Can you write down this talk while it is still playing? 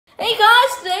Hey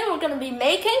guys, today we're gonna be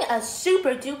making a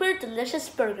super duper delicious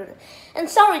burger. And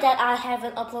sorry that I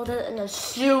haven't uploaded in a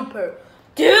super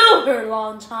duper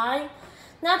long time.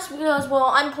 That's because, well,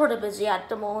 I'm pretty busy at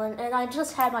the moment and I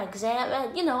just had my exam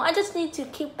and, I just need to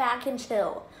keep back and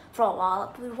chill for a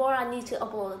while before I need to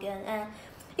upload again. And,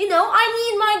 I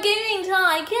need my gaming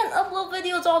time. I can't upload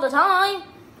videos all the time.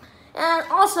 And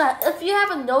also, if you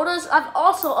haven't noticed, I've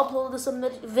also uploaded some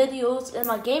videos in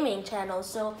my gaming channel.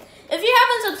 So if you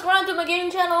haven't subscribed to my gaming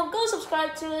channel, go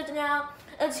subscribe to it now.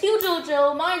 It's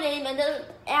HuJoJo, my name, and then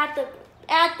add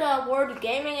the word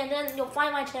gaming, and then you'll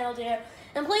find my channel there.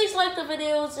 And please like the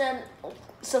videos and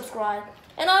subscribe.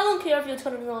 And I don't care if you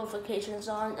turn the notifications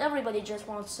on. Everybody just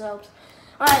wants subs.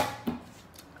 Alright.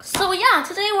 So yeah,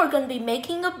 today we're gonna be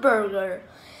making a burger.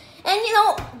 And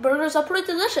burgers are pretty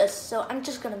delicious, so I'm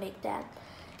just gonna make that.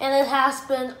 And it has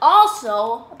been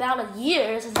also about a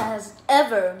year since I has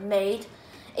ever made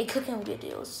a cooking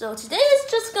video. So today is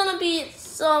just gonna be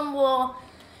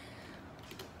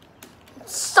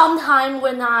sometime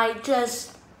when I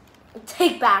just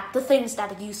take back the things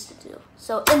that I used to do.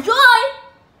 So enjoy!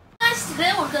 Guys,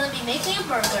 today we're gonna be making a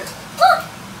burger. Look!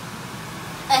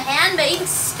 A handmade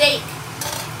steak.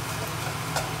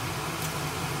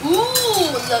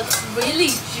 Ooh, looks really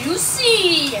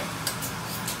juicy.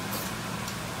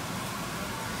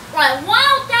 Right,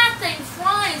 while that thing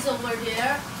fries over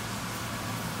there,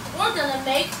 we're gonna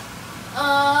make,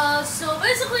 so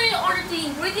basically all of the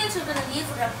ingredients we're gonna need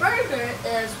for that burger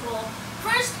is, well,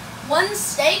 first, one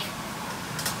steak.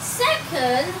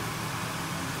 Second,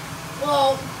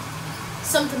 well,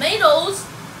 some tomatoes.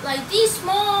 Like these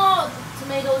small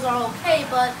tomatoes are okay,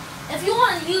 but if you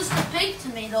want to use the big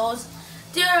tomatoes,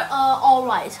 they're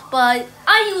alright, but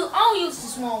I'll use the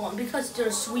small one because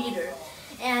they're sweeter,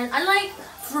 and I like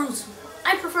fruits.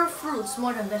 I prefer fruits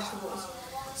more than vegetables.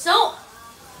 So,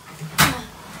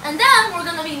 and then we're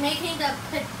gonna be making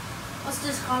what's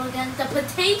this called again? The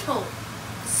potato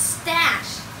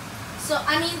stash. So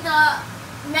I mean the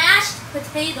mashed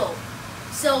potato.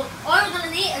 So all we're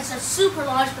gonna need is a super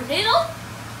large potato,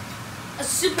 a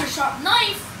super sharp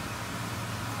knife.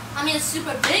 I mean a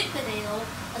super big potato,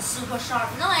 a super sharp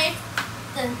knife,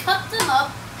 then cut them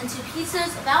up into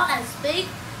pieces about as big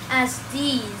as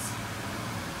these.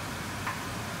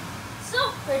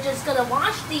 So we're just gonna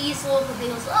wash these little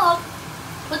potatoes up,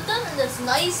 put them in this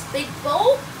nice big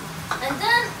bowl, and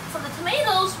then for the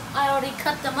tomatoes, I already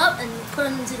cut them up and put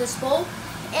them into this bowl.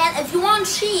 And if you want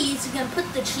cheese, you can put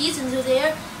the cheese into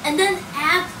there, and then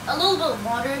add a little bit of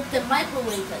water, then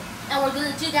microwave it. And we're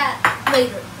gonna do that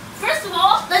later. First of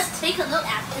all, let's take a look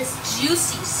at this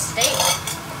juicy steak.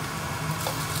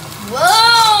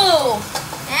 Whoa!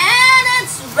 And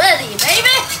it's ready,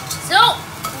 baby! So,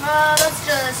 let's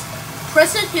just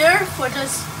press it here for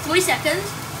just 3 seconds.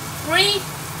 3,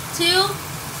 2,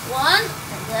 1,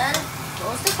 and then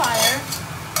close the fire.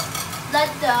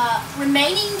 Let the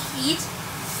remaining heat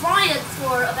fry it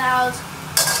for about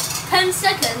 10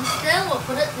 seconds, then we'll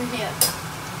put it in here.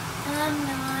 9,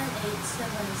 8, 7,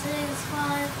 6,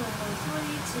 5, 4, 3,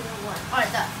 2, 1.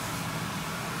 Alright, done.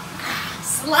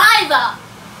 Saliva!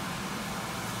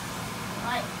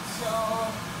 Alright, so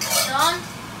done.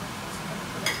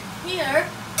 Put it here.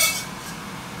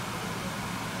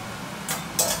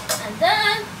 And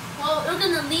then, well, we're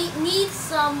gonna need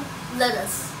some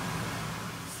lettuce.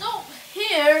 So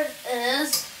here is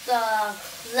the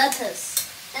lettuce.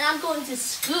 And I'm going to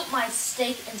scoop my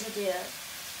steak into there.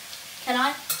 Can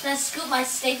I scoop my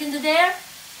steak into there?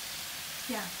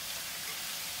 Yeah.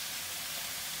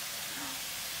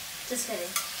 Just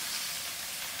kidding.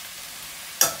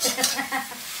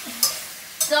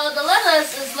 So the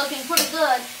lettuce is looking pretty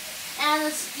good. And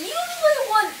it's usually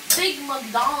what big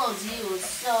McDonald's use.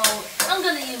 So I'm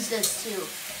going to use this too.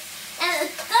 And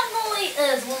it definitely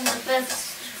is one of the best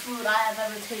food I have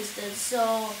ever tasted.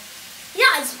 So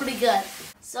yeah, it's pretty good.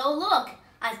 So look,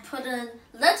 I've put in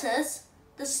lettuce,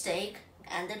 the steak,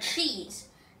 and the cheese.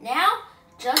 Now,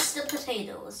 just the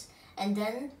potatoes. And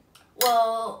then,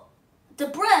 well, the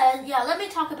bread, yeah, let me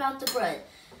talk about the bread.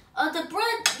 The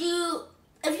bread, if you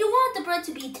want the bread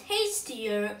to be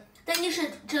tastier, then you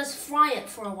should just fry it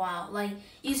for a while, like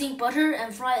using butter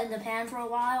and fry it in the pan for a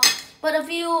while. But if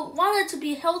you want it to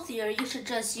be healthier, you should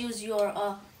just use your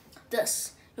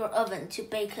oven to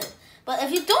bake it. But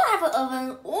if you don't have an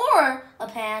oven or a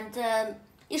pan, then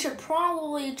you should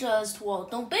probably just, well,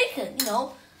 don't bake it,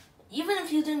 Even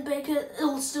if you didn't bake it, it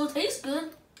will still taste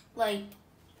good. Like,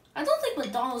 I don't think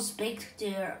McDonald's baked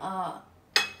their,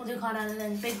 what do you call that, and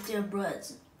then baked their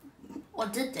breads. Or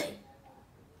did they?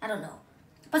 I don't know.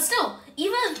 But still,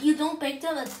 even if you don't bake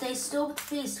them, they still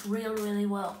taste really, really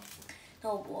well.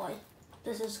 Oh boy.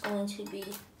 This is going to be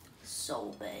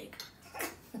so big.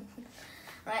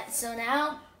 Right, so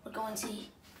now we're going to,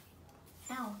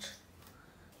 ouch.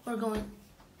 We're going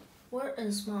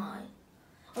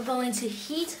to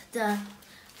heat the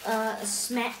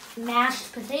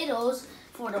mashed potatoes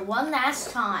for the one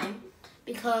last time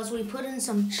because we put in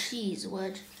some cheese,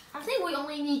 which I think we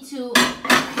only need to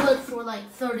put for like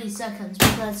 30 seconds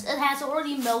because it has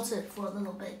already melted for a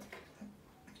little bit.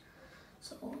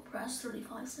 So we'll press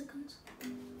 35 seconds.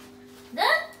 Then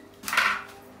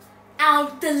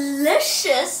our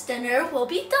delicious dinner will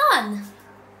be done.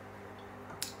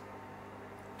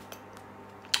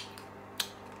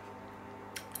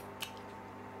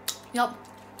 Yup,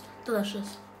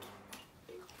 delicious.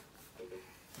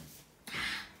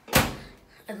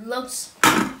 It looks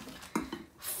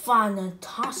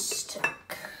fantastic.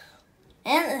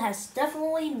 And it has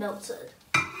definitely melted.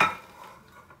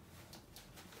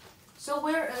 So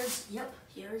here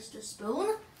is the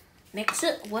spoon. Mix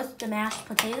it with the mashed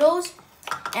potatoes.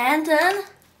 And then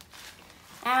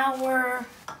our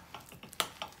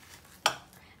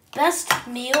best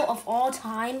meal of all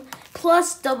time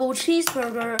plus double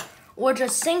cheeseburger or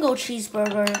just single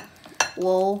cheeseburger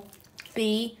will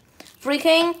be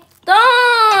freaking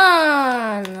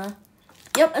done.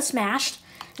 Yep, it's mashed.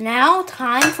 Now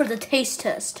time for the taste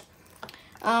test.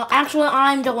 Actually,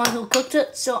 I'm the one who cooked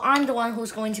it, so I'm the one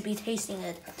who's going to be tasting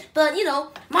it. But, you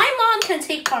know, my mom can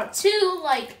take part too.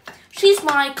 Like, she's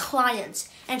my client,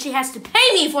 and she has to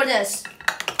pay me for this.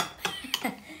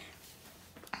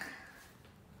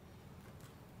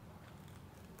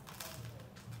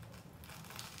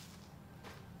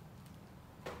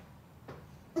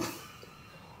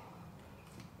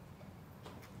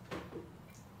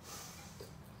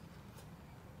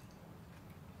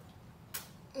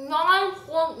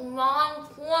 Nine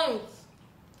points.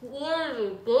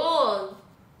 Really good.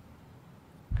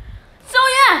 So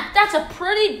yeah, that's a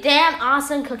pretty damn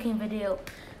awesome cooking video.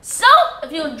 So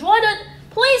if you enjoyed it,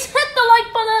 please hit the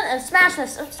like button and smash the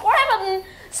subscribe button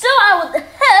so I would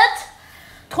hit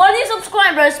 20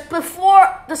 subscribers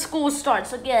before the school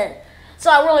starts again.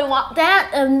 So I really want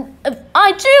that, and if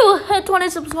I do hit 20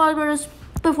 subscribers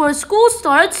before school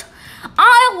starts,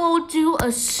 I will do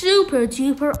a super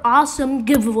duper awesome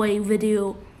giveaway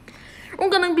video. I'm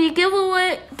gonna be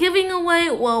giving away,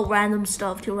 well, random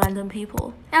stuff to random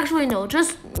people. Actually, no,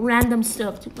 just random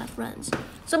stuff to my friends.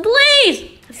 So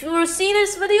please, if you see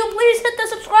this video, please hit the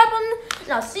subscribe button.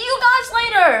 And I'll see you guys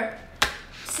later.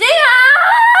 See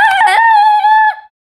ya!